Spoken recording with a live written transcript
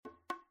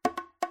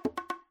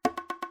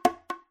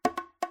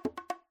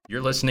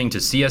You're listening to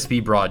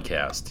CSB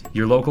Broadcast,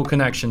 your local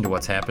connection to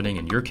what's happening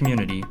in your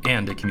community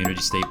and a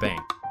Community State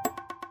Bank.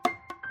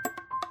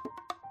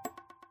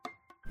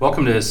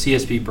 Welcome to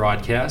CSB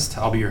Broadcast.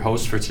 I'll be your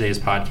host for today's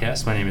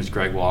podcast. My name is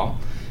Greg Wall,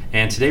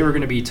 and today we're going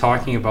to be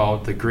talking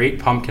about the Great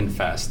Pumpkin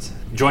Fest.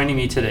 Joining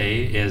me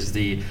today is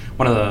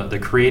one of the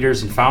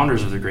creators and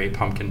founders of the Great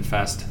Pumpkin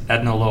Fest,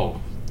 Edna Lowe.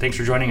 Thanks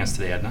for joining us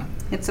today, Edna.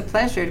 It's a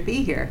pleasure to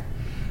be here.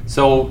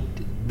 So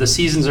the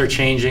seasons are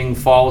changing,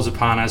 fall is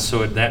upon us,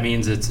 so that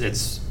means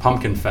it's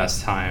Pumpkin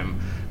Fest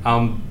time.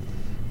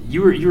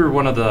 You were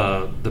one of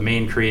the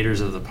main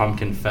creators of the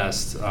Pumpkin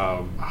Fest.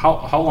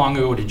 How long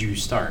ago did you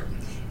start?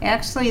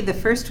 Actually, the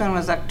first one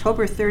was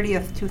October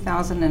 30th,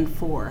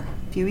 2004.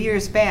 A few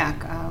years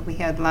back, we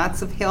had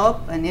lots of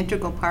help. An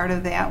integral part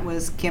of that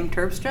was Kim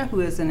Terpstra, who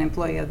is an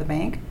employee of the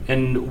bank.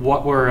 And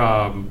what were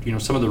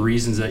some of the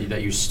reasons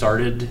that you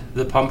started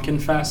the Pumpkin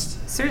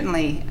Fest?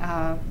 Certainly.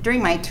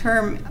 During my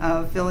term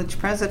of village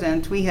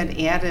president, we had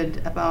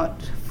added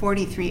about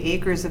 43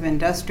 acres of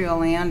industrial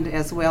land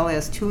as well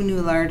as two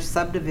new large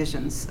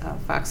subdivisions,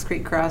 Fox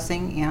Creek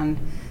Crossing and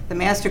the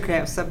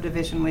Mastercraft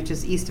subdivision, which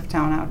is east of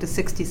town out to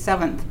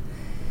 67th.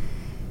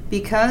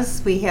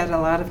 Because we had a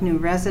lot of new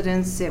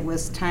residents, it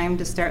was time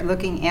to start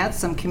looking at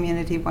some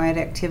community-wide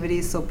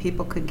activities so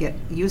people could get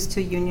used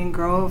to Union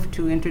Grove,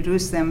 to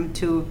introduce them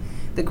to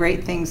the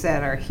great things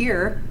that are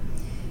here,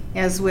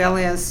 as well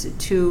as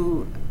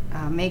to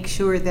make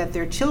sure that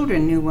their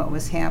children knew what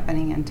was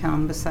happening in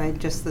town beside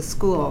just the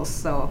schools.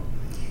 So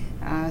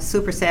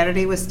Super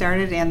Saturday was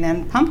started, and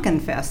then Pumpkin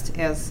Fest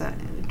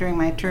during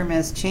my term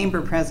as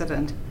chamber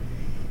president.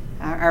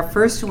 Our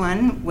first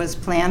one was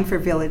planned for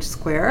Village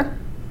Square.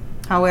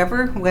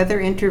 However, weather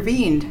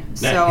intervened.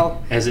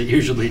 So, as it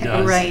usually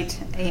does. Right,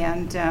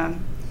 and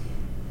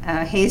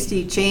a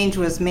hasty change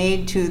was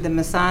made to the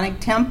Masonic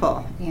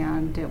Temple,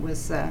 and it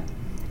was a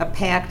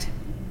packed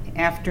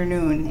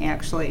afternoon,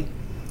 actually.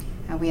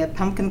 We had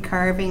pumpkin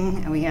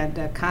carving, and we had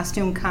a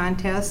costume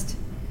contest,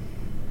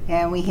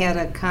 and we had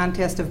a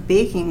contest of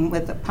baking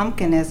with a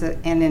pumpkin as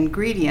an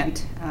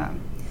ingredient.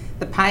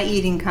 The pie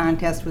eating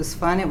contest was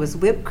fun. It was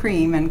whipped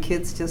cream, and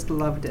kids just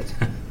loved it.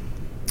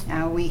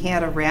 We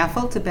had a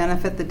raffle to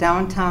benefit the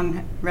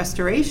downtown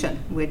restoration,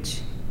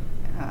 which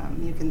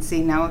you can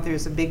see now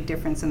there's a big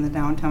difference in the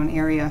downtown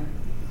area.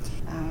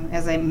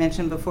 As I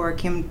mentioned before,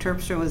 Kim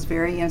Terpstra was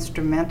very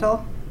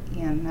instrumental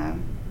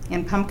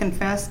in Pumpkin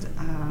Fest.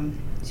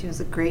 She was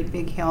a great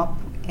big help,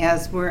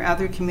 as were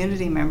other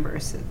community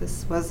members.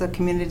 This was a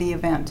community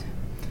event.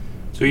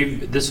 So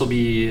this will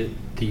be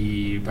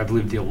I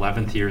believe the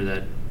 11th year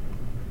that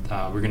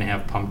we're going to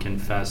have Pumpkin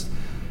Fest.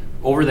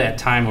 Over that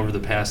time, over the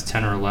past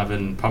 10 or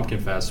 11 Pumpkin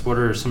Fests, what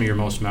are some of your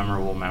most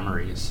memorable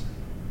memories?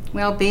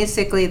 Well,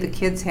 basically the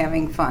kids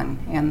having fun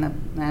and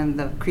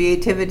the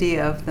creativity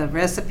of the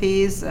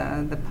recipes,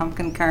 the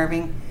pumpkin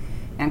carving,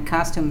 and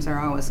costumes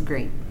are always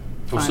great.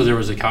 Oh, so there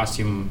was a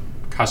costume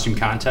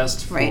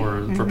contest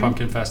for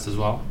Pumpkin Fest as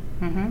well?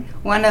 Mm-hmm.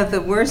 One of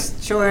the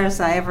worst chores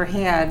I ever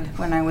had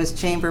when I was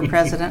chamber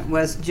president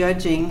was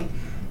judging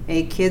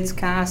a kids'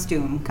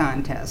 costume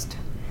contest.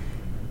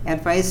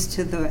 Advice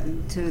to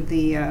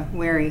the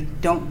wary: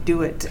 don't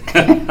do it.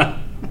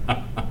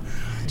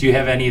 Do you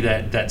have any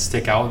that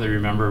stick out that you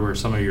remember were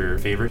some of your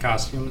favorite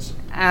costumes?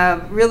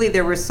 Really,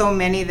 there were so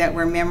many that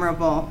were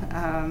memorable.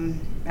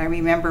 I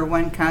remember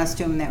one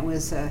costume that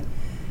was a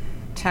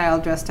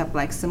child dressed up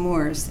like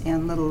s'mores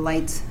and little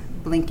lights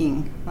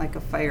blinking like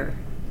a fire.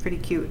 Pretty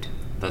cute.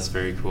 That's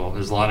very cool.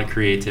 There's a lot of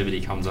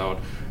creativity comes out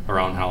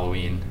around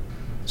Halloween.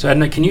 So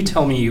Edna, can you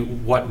tell me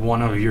what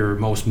one of your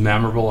most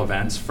memorable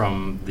events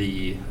from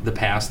the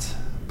past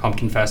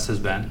Pumpkin Fest has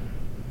been?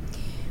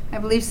 I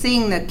believe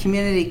seeing the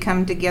community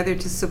come together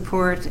to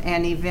support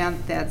an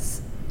event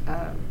that's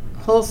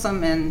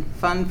wholesome and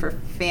fun for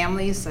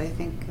families. I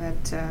think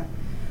that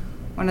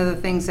one of the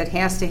things that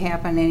has to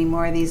happen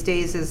anymore these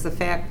days is the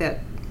fact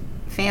that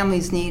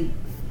families need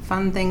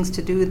fun things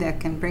to do that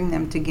can bring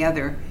them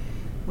together.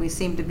 We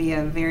seem to be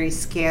a very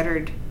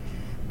scattered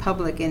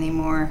public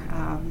anymore.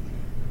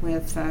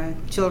 With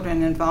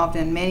children involved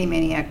in many,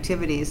 many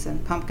activities,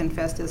 and Pumpkin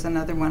Fest is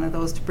another one of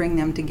those to bring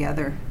them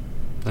together.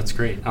 That's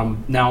great.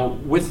 Now,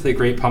 with the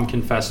Great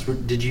Pumpkin Fest,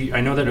 I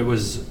know that it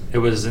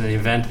was an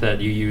event that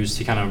you used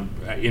to kind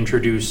of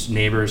introduce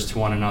neighbors to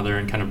one another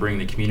and kind of bring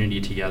the community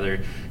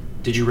together.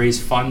 Did you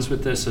raise funds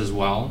with this as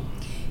well?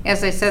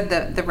 As I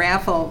said, the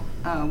raffle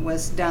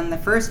was done the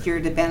first year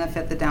to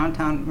benefit the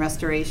downtown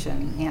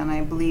restoration, and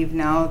I believe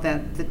now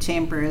that the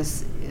chamber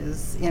is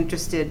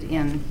interested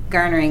in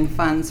garnering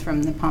funds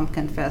from the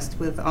Pumpkin Fest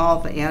with all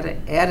the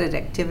added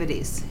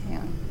activities,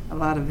 and a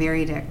lot of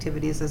varied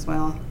activities as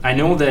well. I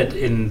know that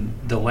in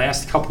the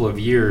last couple of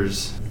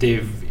years,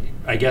 they've,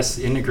 I guess,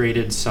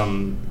 integrated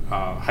some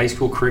high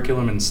school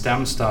curriculum and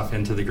STEM stuff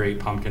into the Great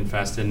Pumpkin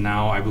Fest, and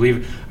now I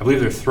believe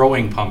they're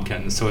throwing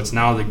pumpkins, so it's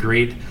now the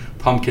Great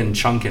Pumpkin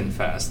Chunkin'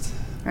 Fest.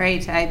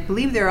 Right. I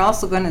believe they're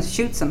also going to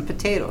shoot some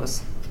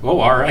potatoes. Oh,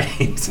 all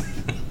right.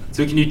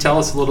 So can you tell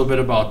us a little bit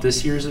about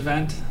this year's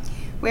event?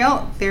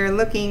 Well, they're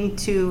looking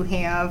to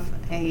have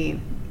a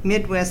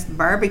Midwest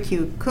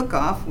Barbecue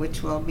Cook-Off,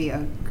 which will be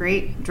a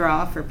great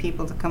draw for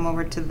people to come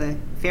over to the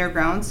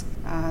fairgrounds.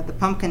 The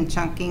pumpkin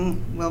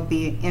chunking will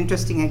be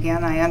interesting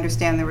again. I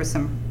understand there were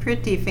some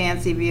pretty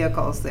fancy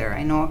vehicles there.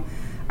 I know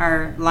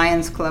our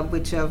Lions Club,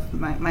 which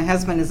my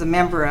husband is a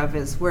member of,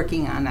 is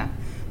working on a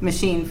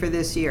machine for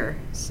this year.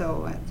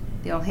 So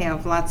they'll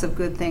have lots of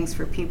good things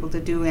for people to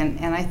do.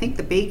 And I think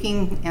the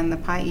baking and the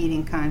pie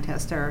eating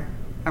contest are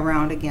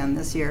around again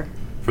this year.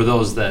 For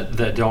those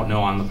that don't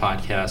know on the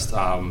podcast,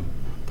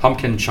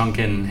 pumpkin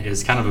chunkin'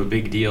 is kind of a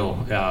big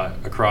deal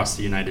across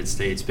the United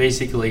States.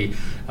 Basically,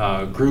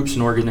 groups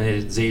and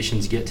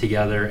organizations get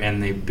together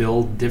and they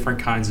build different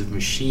kinds of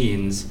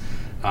machines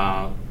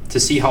to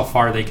see how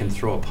far they can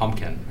throw a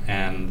pumpkin.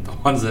 And the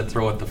ones that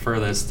throw it the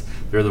furthest,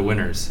 they're the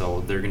winners.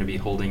 So they're going to be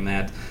holding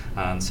that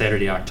on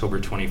Saturday, October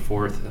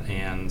 24th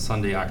and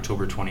Sunday,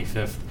 October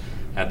 25th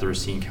at the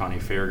Racine County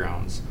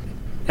Fairgrounds.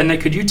 And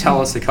then could you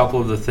tell us a couple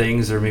of the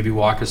things, or maybe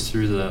walk us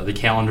through the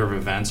calendar of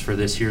events for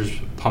this year's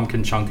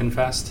Pumpkin Chunkin'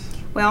 Fest?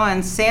 Well,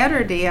 on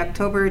Saturday,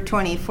 October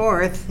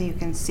 24th, you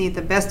can see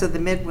the Best of the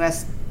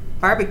Midwest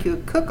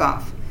Barbecue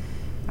Cook-Off.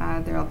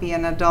 There will be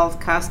an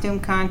adult costume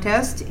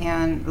contest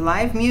and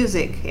live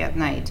music at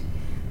night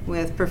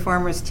with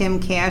performers Tim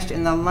Cash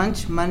and the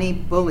Lunch Money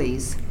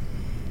Bullies.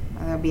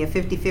 There will be a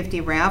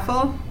 50-50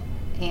 raffle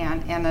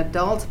and an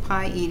adult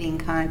pie eating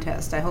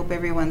contest. I hope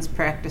everyone's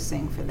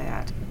practicing for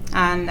that.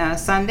 On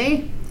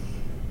Sunday,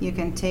 you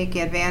can take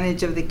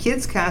advantage of the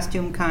kids'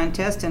 costume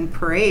contest and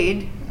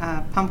parade,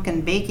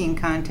 pumpkin baking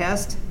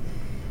contest,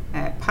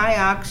 pie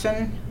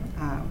auction,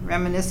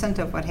 reminiscent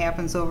of what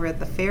happens over at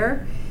the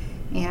fair,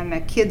 and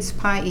a kids'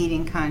 pie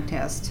eating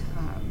contest.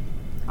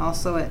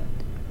 Also, it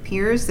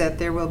appears that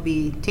there will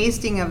be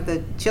tasting of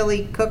the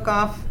chili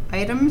cook-off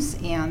items,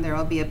 and there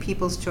will be a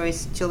People's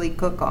Choice chili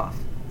cook-off.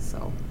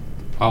 So.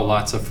 Wow,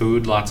 lots of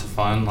food, lots of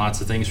fun, lots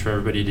of things for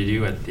everybody to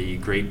do at the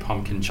Great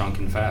Pumpkin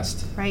Chunkin'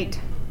 Fest. Right.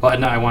 Well,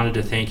 Edna, I wanted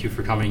to thank you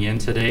for coming in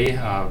today.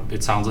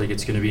 It sounds like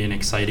it's going to be an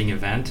exciting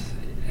event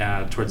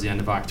towards the end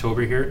of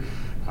October here.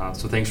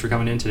 So thanks for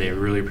coming in today. We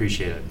really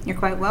appreciate it. You're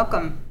quite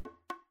welcome.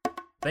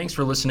 Thanks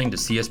for listening to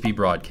CSB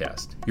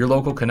Broadcast, your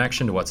local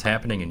connection to what's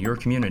happening in your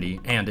community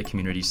and at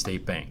Community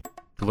State Bank.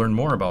 To learn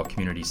more about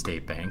Community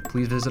State Bank,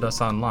 please visit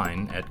us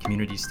online at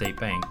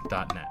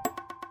communitystatebank.net.